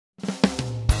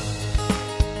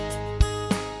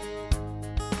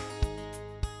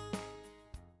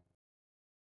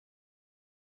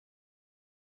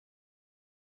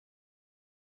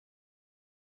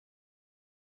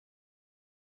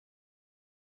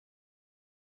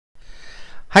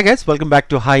Hi guys, welcome back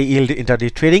to High Yield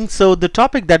Intraday Trading. So the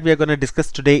topic that we are going to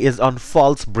discuss today is on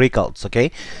false breakouts. Okay,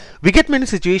 we get many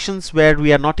situations where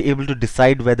we are not able to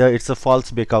decide whether it's a false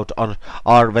breakout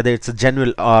or whether it's a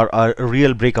genuine or a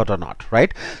real breakout or not,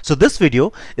 right? So this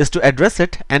video is to address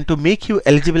it and to make you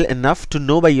eligible enough to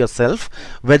know by yourself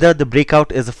whether the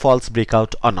breakout is a false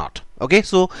breakout or not. Okay,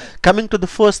 so coming to the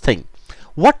first thing,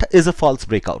 what is a false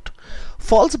breakout?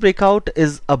 False breakout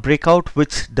is a breakout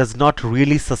which does not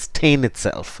really sustain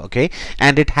itself, okay,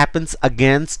 and it happens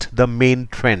against the main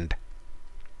trend.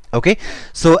 Okay,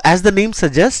 so as the name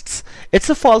suggests, it's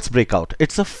a false breakout,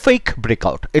 it's a fake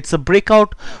breakout, it's a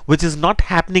breakout which is not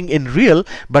happening in real,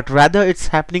 but rather it's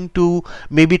happening to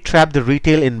maybe trap the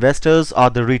retail investors or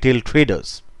the retail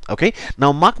traders. Okay,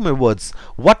 now mark my words,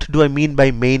 what do I mean by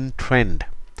main trend?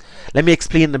 Let me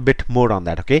explain a bit more on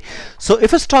that. Okay, so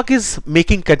if a stock is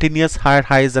making continuous higher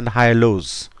highs and higher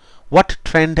lows, what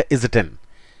trend is it in?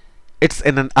 It's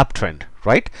in an uptrend,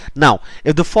 right? Now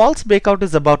if the false breakout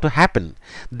is about to happen,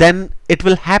 then it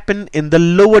will happen in the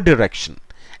lower direction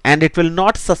and it will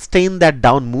not sustain that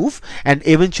down move and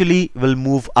eventually will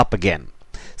move up again.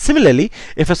 Similarly,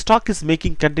 if a stock is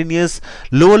making continuous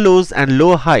lower lows and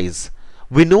lower highs,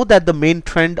 we know that the main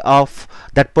trend of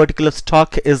that particular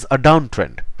stock is a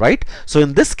downtrend, right? So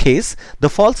in this case, the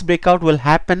false breakout will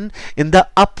happen in the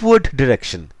upward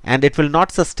direction and it will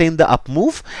not sustain the up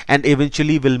move and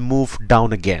eventually will move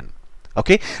down again.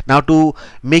 Okay, now to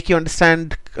make you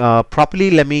understand properly,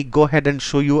 let me go ahead and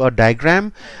show you a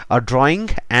diagram, a drawing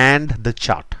and the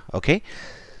chart. Okay,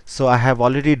 so I have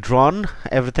already drawn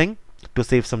everything to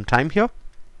save some time here.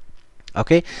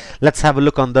 Okay, let's have a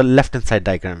look on the left hand side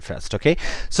diagram first. Okay,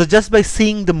 so just by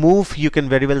seeing the move, you can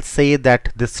very well say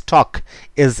that this stock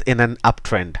is in an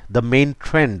uptrend. The main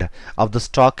trend of the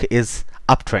stock is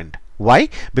uptrend. Why?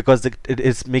 Because it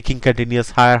is making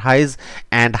continuous higher highs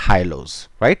and high lows,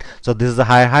 right? So this is a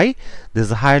high high, this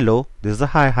is a high low, this is a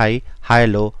high high, high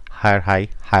low, higher high,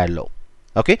 higher low.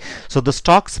 Okay, so the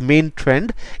stock's main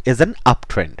trend is an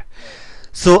uptrend.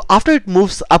 So after it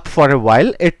moves up for a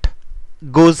while, it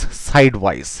goes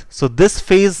sidewise. So this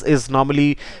phase is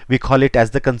normally, we call it as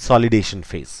the consolidation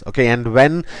phase. Okay, and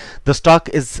when the stock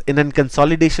is in a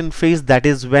consolidation phase, that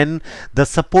is when the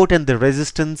support and the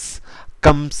resistance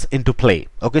comes into play.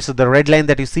 Okay, so the red line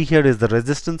that you see here is the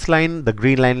resistance line, the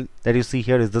green line that you see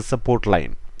here is the support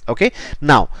line. Okay,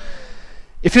 now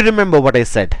if you remember what I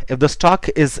said, if the stock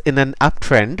is in an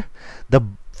uptrend, the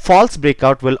false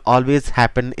breakout will always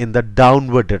happen in the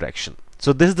downward direction.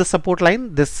 So this is the support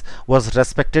line. This was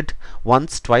respected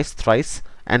once, twice, thrice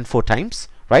and 4 times,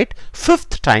 right?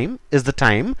 5th time is the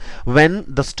time when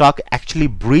the stock actually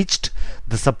breached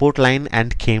the support line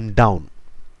and came down,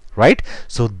 right?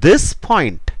 So this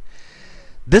point,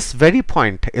 this very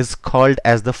point is called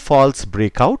as the false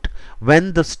breakout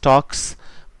when the stock's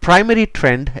primary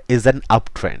trend is an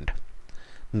uptrend.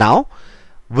 Now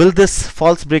will this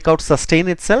false breakout sustain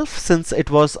itself? Since it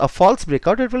was a false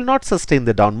breakout, it will not sustain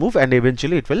the down move and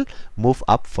eventually it will move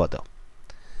up further.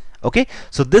 Okay,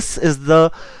 so this is a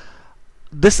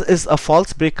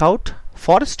false breakout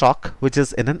for a stock which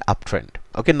is in an uptrend.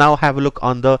 Okay, now have a look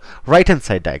on the right hand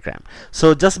side diagram.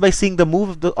 So just by seeing the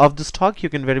move of the stock, you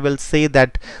can very well say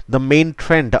that the main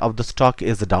trend of the stock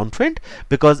is a downtrend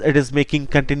because it is making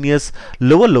continuous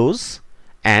lower lows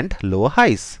and lower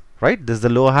highs. Right, this is the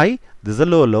lower high, this is the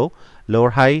lower low, lower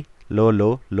high, lower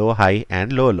low, lower high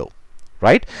and lower low,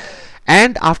 right?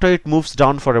 And after it moves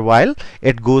down for a while,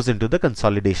 it goes into the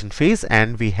consolidation phase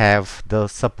and we have the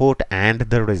support and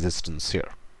the resistance here.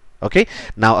 Okay,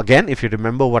 now again, if you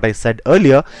remember what I said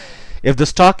earlier, if the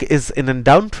stock is in a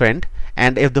downtrend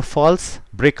and if the false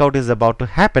breakout is about to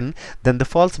happen, then the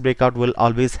false breakout will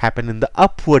always happen in the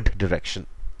upward direction.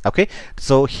 Okay,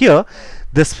 so here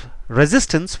this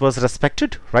resistance was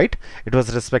respected, right? It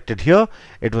was respected here,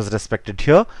 it was respected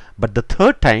here, but the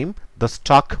 3rd time the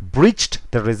stock breached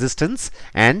the resistance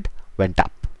and went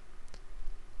up.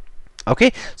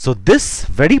 Okay, so this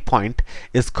very point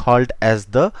is called as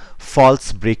the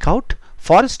false breakout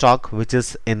for a stock which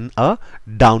is in a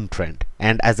downtrend.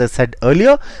 And as I said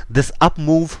earlier, this up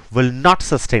move will not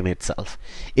sustain itself.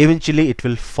 Eventually it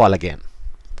will fall again.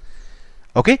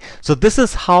 Okay, so this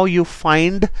is how you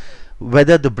find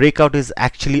whether the breakout is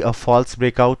actually a false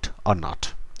breakout or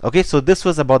not. Okay, so this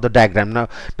was about the diagram.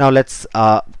 Now let's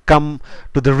come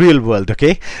to the real world.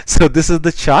 Okay, so this is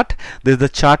the chart. This is the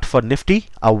chart for Nifty,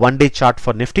 a 1-day chart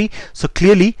for Nifty. So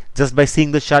clearly, just by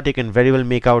seeing the chart, you can very well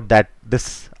make out that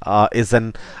this is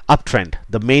an uptrend.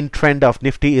 The main trend of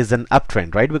Nifty is an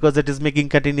uptrend, right? Because it is making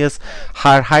continuous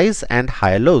higher highs and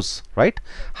higher lows, right?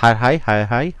 Higher high, higher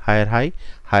high, higher high,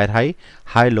 higher high,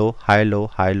 high low, high low,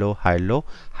 high low, high low,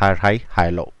 higher high, high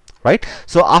low, right?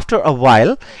 So after a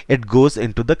while it goes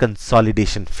into the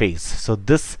consolidation phase. So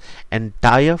this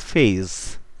entire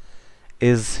phase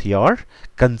is your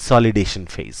consolidation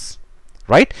phase,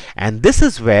 right? And this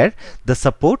is where the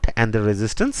support and the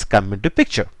resistance come into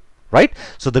picture, right?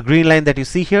 So the green line that you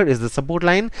see here is the support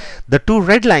line. The two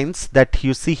red lines that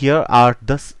you see here are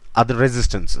the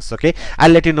resistances. Okay,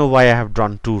 I'll let you know why I have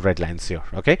drawn two red lines here.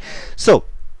 Okay, so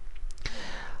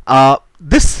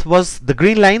this was the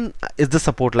green line is the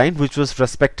support line, which was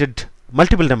respected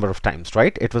multiple number of times,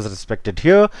 right? It was respected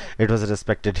here, it was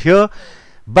respected here,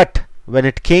 but when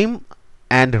it came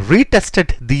and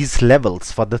retested these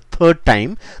levels for the third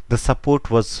time, the support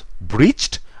was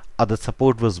breached or the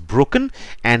support was broken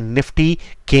and Nifty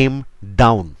came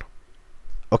down.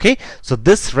 Okay, so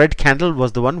this red candle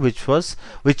was the one which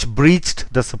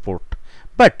breached the support.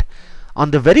 But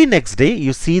on the very next day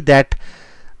you see that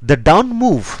the down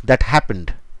move that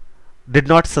happened did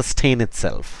not sustain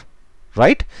itself,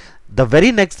 right? The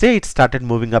very next day it started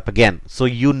moving up again. So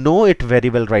you know it very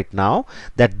well right now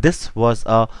that this was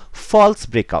a false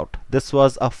breakout. This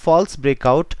was a false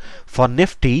breakout for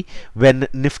Nifty when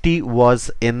Nifty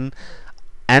was in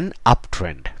an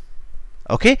uptrend.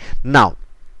 Okay, now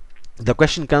the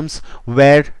question comes,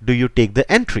 where do you take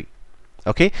the entry?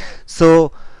 Okay,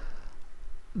 so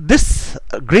this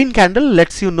green candle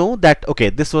lets you know that okay,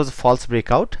 this was a false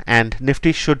breakout and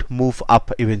Nifty should move up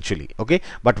eventually. Okay,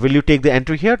 but will you take the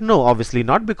entry here? No, obviously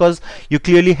not, because you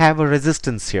clearly have a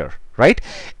resistance here, right?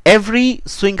 Every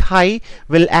swing high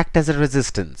will act as a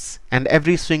resistance and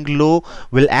every swing low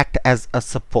will act as a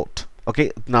support.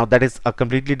 Okay, now that is a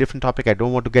completely different topic. I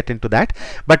don't want to get into that,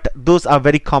 but those are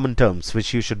very common terms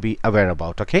which you should be aware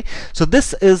about. Okay, so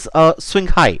this is a swing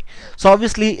high, so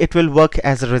obviously it will work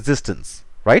as a resistance,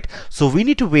 right? So we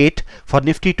need to wait for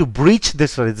Nifty to breach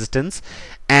this resistance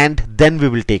and then we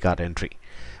will take our entry.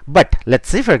 But let's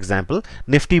say for example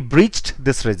Nifty breached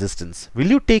this resistance. Will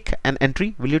you take an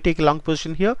entry? Will you take a long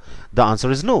position here? The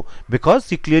answer is no,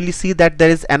 because you clearly see that there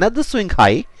is another swing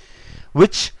high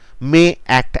which may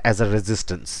act as a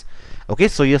resistance. Okay,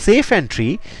 so your safe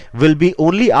entry will be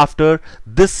only after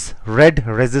this red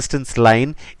resistance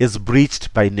line is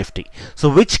breached by Nifty. So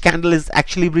which candle is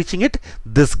actually breaching it?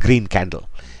 This green candle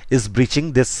is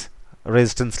breaching this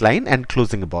resistance line and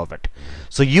closing above it.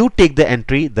 So you take the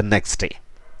entry the next day.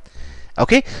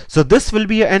 Okay, so this will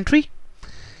be your entry.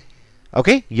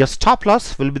 Okay, your stop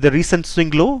loss will be the recent swing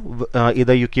low.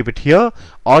 Either you keep it here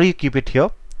or you keep it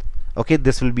here. Okay,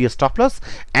 this will be a stop loss.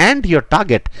 And your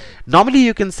target, normally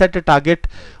you can set a target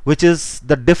which is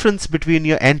the difference between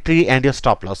your entry and your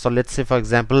stop loss. So let's say for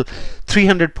example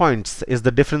 300 points is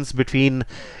the difference between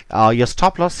your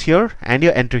stop loss here and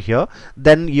your entry here.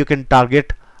 Then you can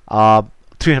target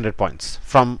 300 points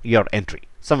from your entry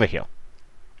somewhere here.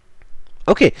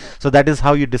 Okay, so that is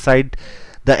how you decide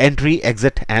the entry,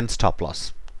 exit and stop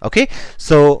loss. Okay,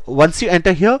 so once you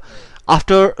enter here,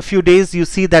 after a few days you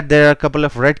see that there are a couple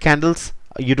of red candles.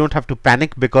 You don't have to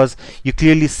panic because you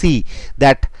clearly see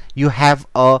that you have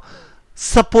a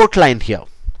support line here,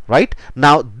 right?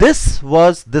 Now this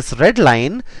red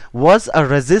line was a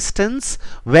resistance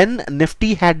when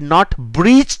Nifty had not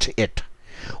breached it.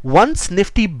 Once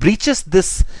Nifty breaches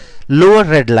this lower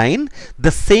red line,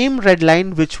 the same red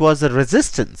line which was a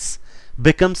resistance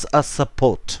becomes a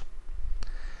support.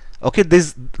 Okay,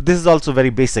 this is also very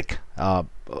basic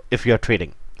if you are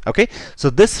trading. Okay, so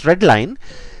this red line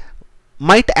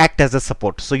might act as a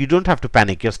support, so you don't have to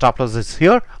panic. Your stop loss is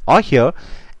here or here,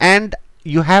 and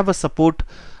you have a support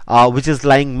which is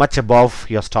lying much above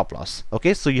your stop loss.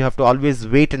 Okay, so you have to always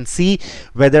wait and see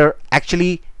whether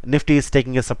actually Nifty is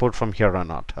taking a support from here or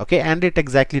not. Okay, and it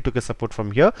exactly took a support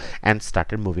from here and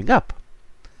started moving up.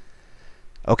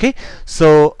 Okay,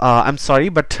 so I'm sorry,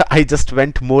 but I just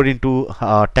went more into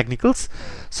technicals.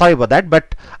 Sorry about that,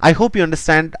 but I hope you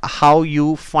understand how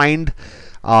you find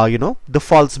you know, the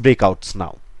false breakouts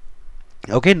now.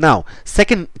 Okay, now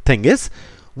second thing is,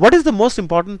 what is the most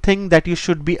important thing that you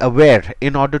should be aware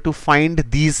in order to find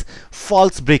these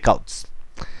false breakouts?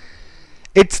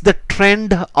 It's the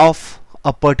trend of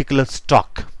a particular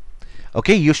stock.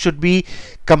 Okay, you should be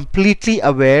completely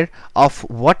aware of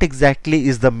what exactly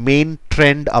is the main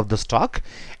trend of the stock,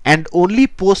 and only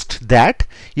post that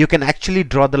you can actually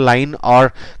draw the line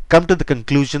or come to the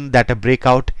conclusion that a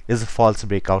breakout is a false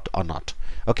breakout or not.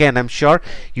 Okay, and I'm sure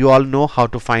you all know how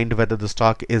to find whether the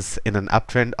stock is in an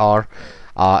uptrend or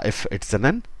if it's in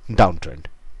a downtrend.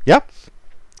 Yeah.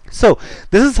 So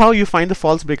this is how you find the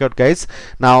false breakout, guys.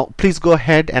 Now please go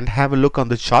ahead and have a look on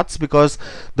the charts, because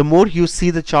the more you see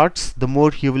the charts, the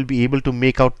more you will be able to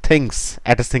make out things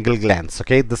at a single glance.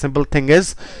 Okay, the simple thing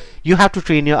is you have to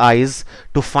train your eyes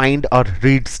to find or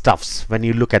read stuffs when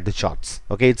you look at the charts.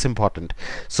 Okay, it's important.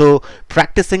 So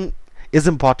practicing is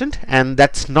important, and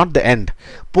that's not the end.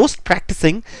 Post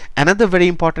practicing, another very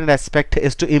important aspect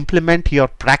is to implement your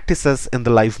practices in the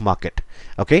live market.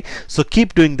 Okay, so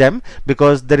keep doing them,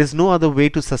 because there is no other way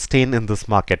to sustain in this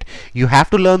market. You have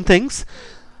to learn things,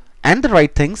 and the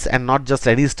right things, and not just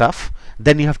any stuff.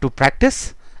 Then you have to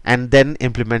practice and then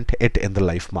implement it in the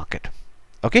live market.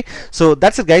 Okay, so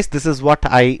that's it, guys. This is what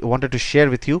I wanted to share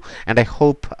with you, and I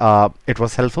hope it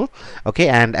was helpful. Okay,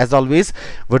 and as always,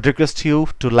 would request you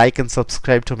to like and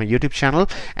subscribe to my YouTube channel,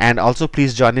 and also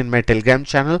please join in my Telegram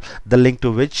channel, the link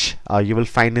to which you will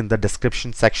find in the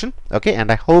description section. Okay,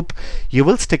 and I hope you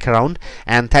will stick around,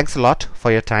 and thanks a lot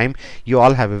for your time. You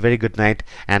all have a very good night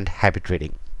and happy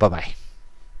trading. Bye bye.